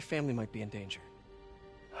 my family might be in danger.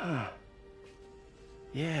 Huh.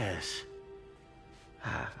 Yes.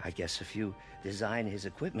 I guess if you design his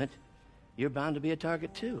equipment, you're bound to be a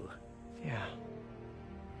target too. Yeah.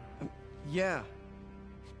 Yeah.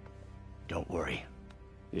 Don't worry.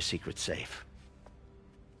 Your secret's safe.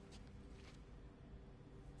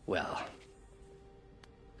 Well,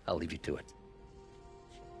 I'll leave you to it.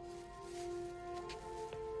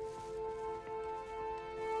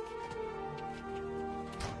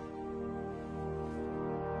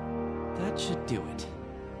 That should do it.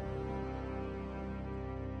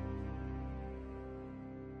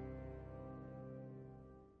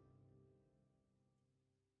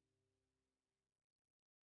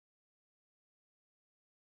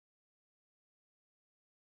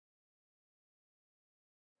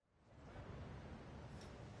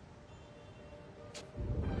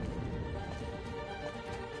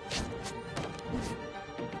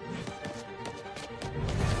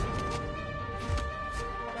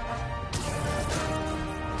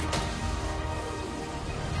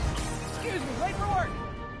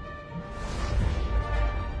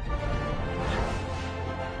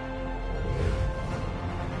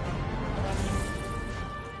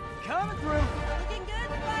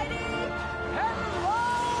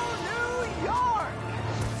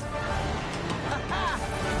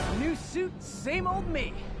 Same old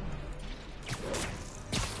me.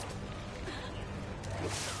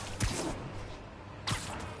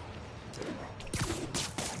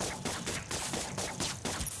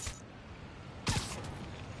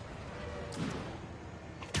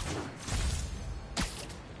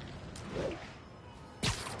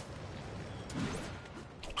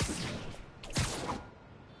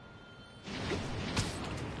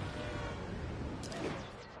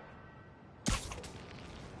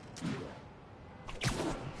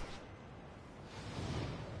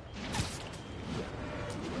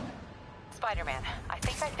 Spider-Man, I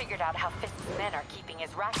think I figured out how Fisk's men are keeping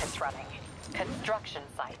his rackets running. Construction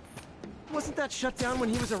sites. Wasn't that shut down when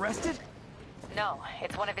he was arrested? No,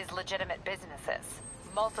 it's one of his legitimate businesses.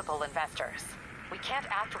 Multiple investors. We can't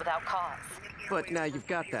act without cause. But now you've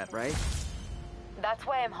got that, right? That's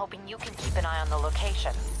why I'm hoping you can keep an eye on the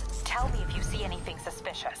locations. Tell me if you see anything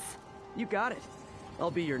suspicious. You got it.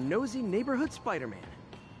 I'll be your nosy neighborhood Spider-Man.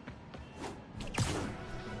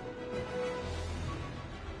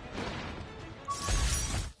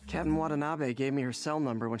 Captain Watanabe gave me her cell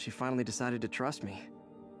number when she finally decided to trust me.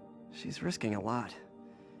 She's risking a lot.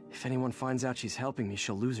 If anyone finds out she's helping me,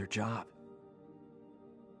 she'll lose her job.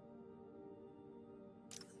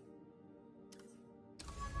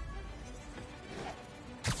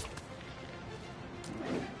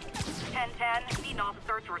 Need an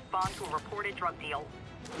officer to respond to a reported drug deal.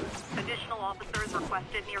 Additional officers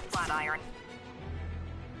requested near Flatiron.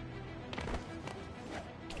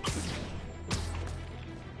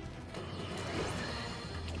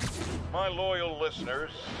 My loyal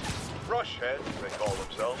listeners, brushheads, they call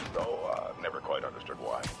themselves, though I've never quite understood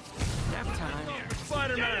why. Nap time.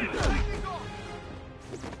 Spider-Man!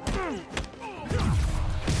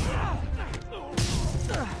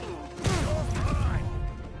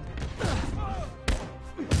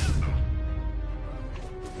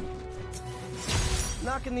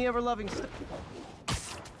 Knocking the ever-loving stuff.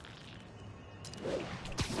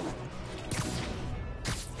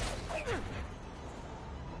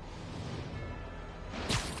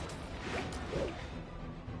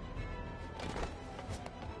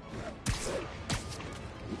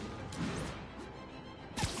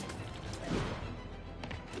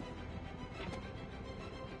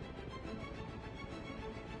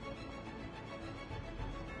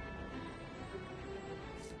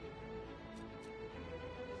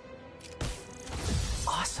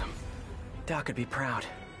 Doc could be proud.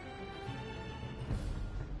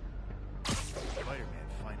 Spider-Man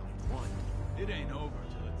finally won. It ain't over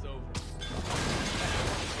till it's over.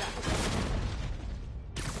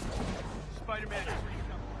 Spider-Man,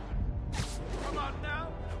 come on now.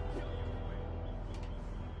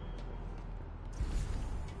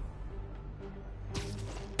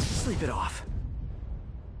 Sleep it off.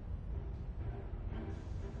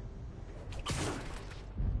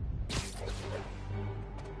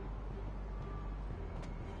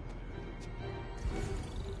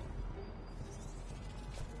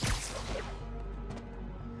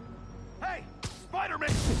 Hey, Spider-Man!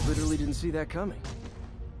 I literally didn't see that coming.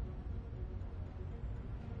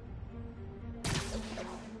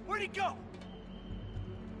 Where'd he go?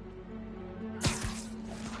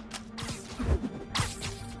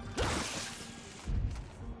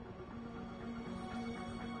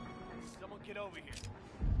 Someone get over here.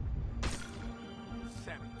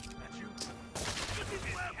 Sammy, that's you. Get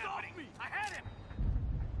these webs off me! I had him!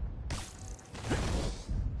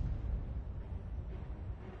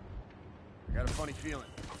 I got a funny feeling.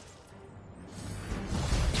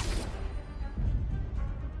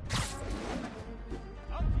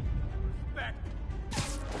 Back.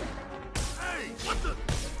 Hey, what the?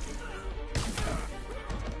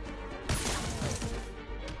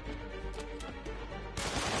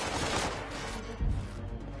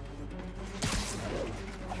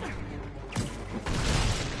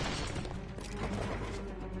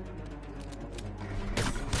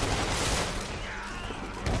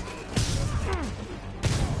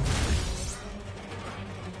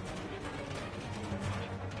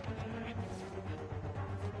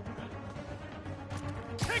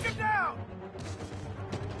 Take him down!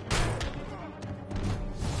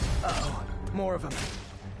 Uh-oh. More of them.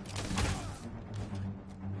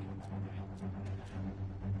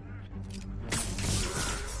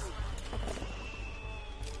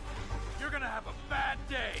 You're gonna have a bad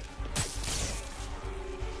day.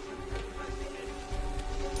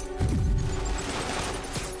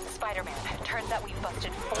 Spider-Man, turns out we've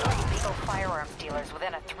busted 4 illegal firearms dealers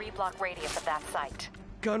within a 3-block radius of that site.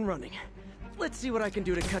 Gun running. Let's see what I can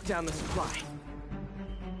do to cut down the supply.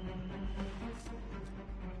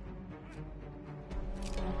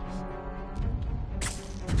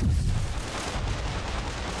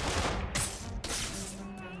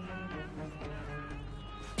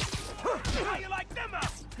 How you like them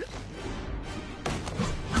out?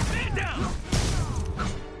 Man down!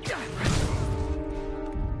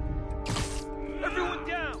 Everyone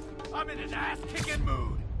down! I'm in an ass-kicking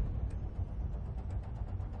mood.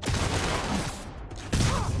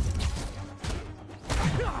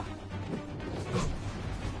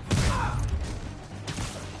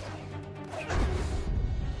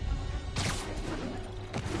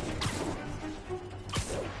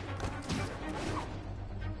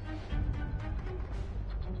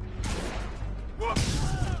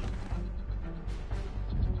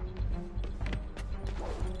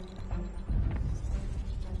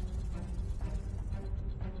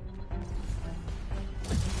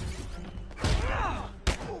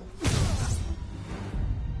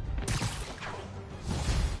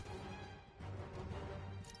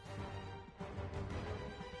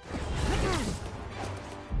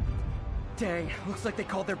 Dang, looks like they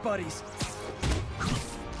called their buddies.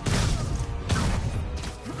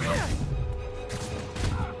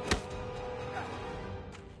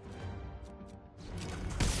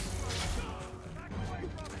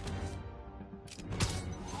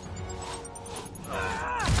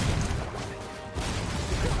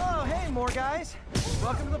 Oh, hey, more guys.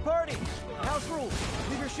 Welcome to the party. House rules.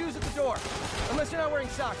 Leave your shoes at the door. Unless you're not wearing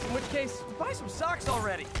socks, in which case, buy some socks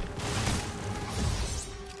already.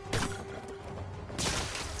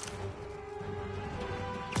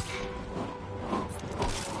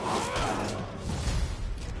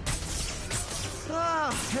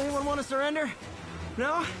 Anyone want to surrender?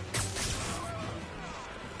 No?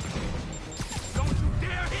 Don't you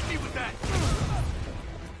dare hit me with that!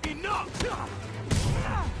 Enough!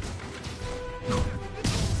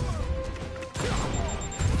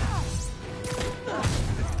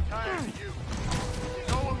 Tired of you.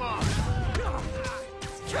 So am I.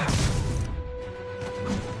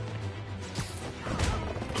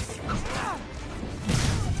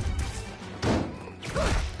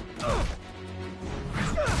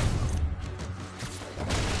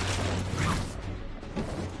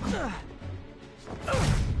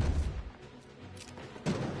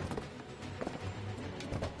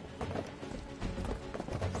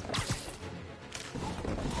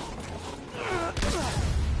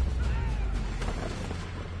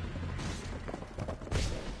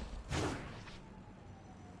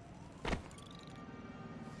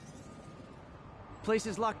 Place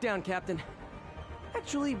is locked down, Captain.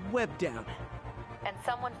 Actually, webbed down. And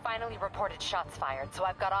someone finally reported shots fired, so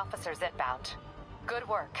I've got officers inbound. Good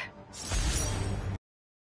work.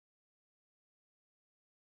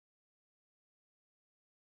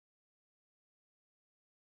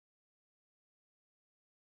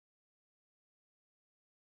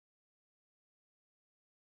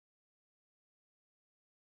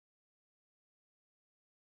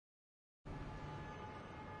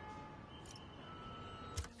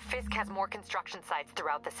 Fisk has more construction sites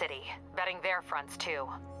throughout the city, vetting their fronts too.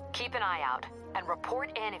 Keep an eye out, and report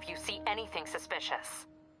in if you see anything suspicious.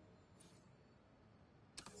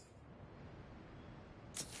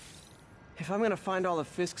 If I'm gonna find all of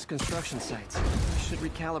Fisk's construction sites, I should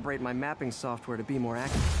recalibrate my mapping software to be more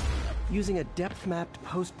accurate. Using a depth-mapped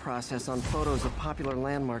post-process on photos of popular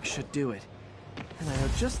landmarks should do it. And I know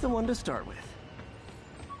just the one to start with.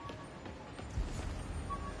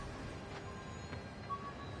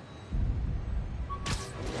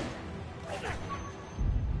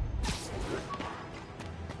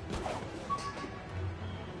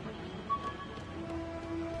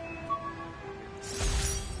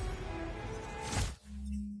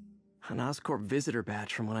 An Oscorp visitor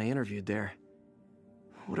badge from when I interviewed there.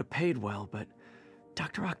 Would have paid well, but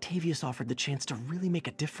Dr. Octavius offered the chance to really make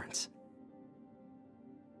a difference.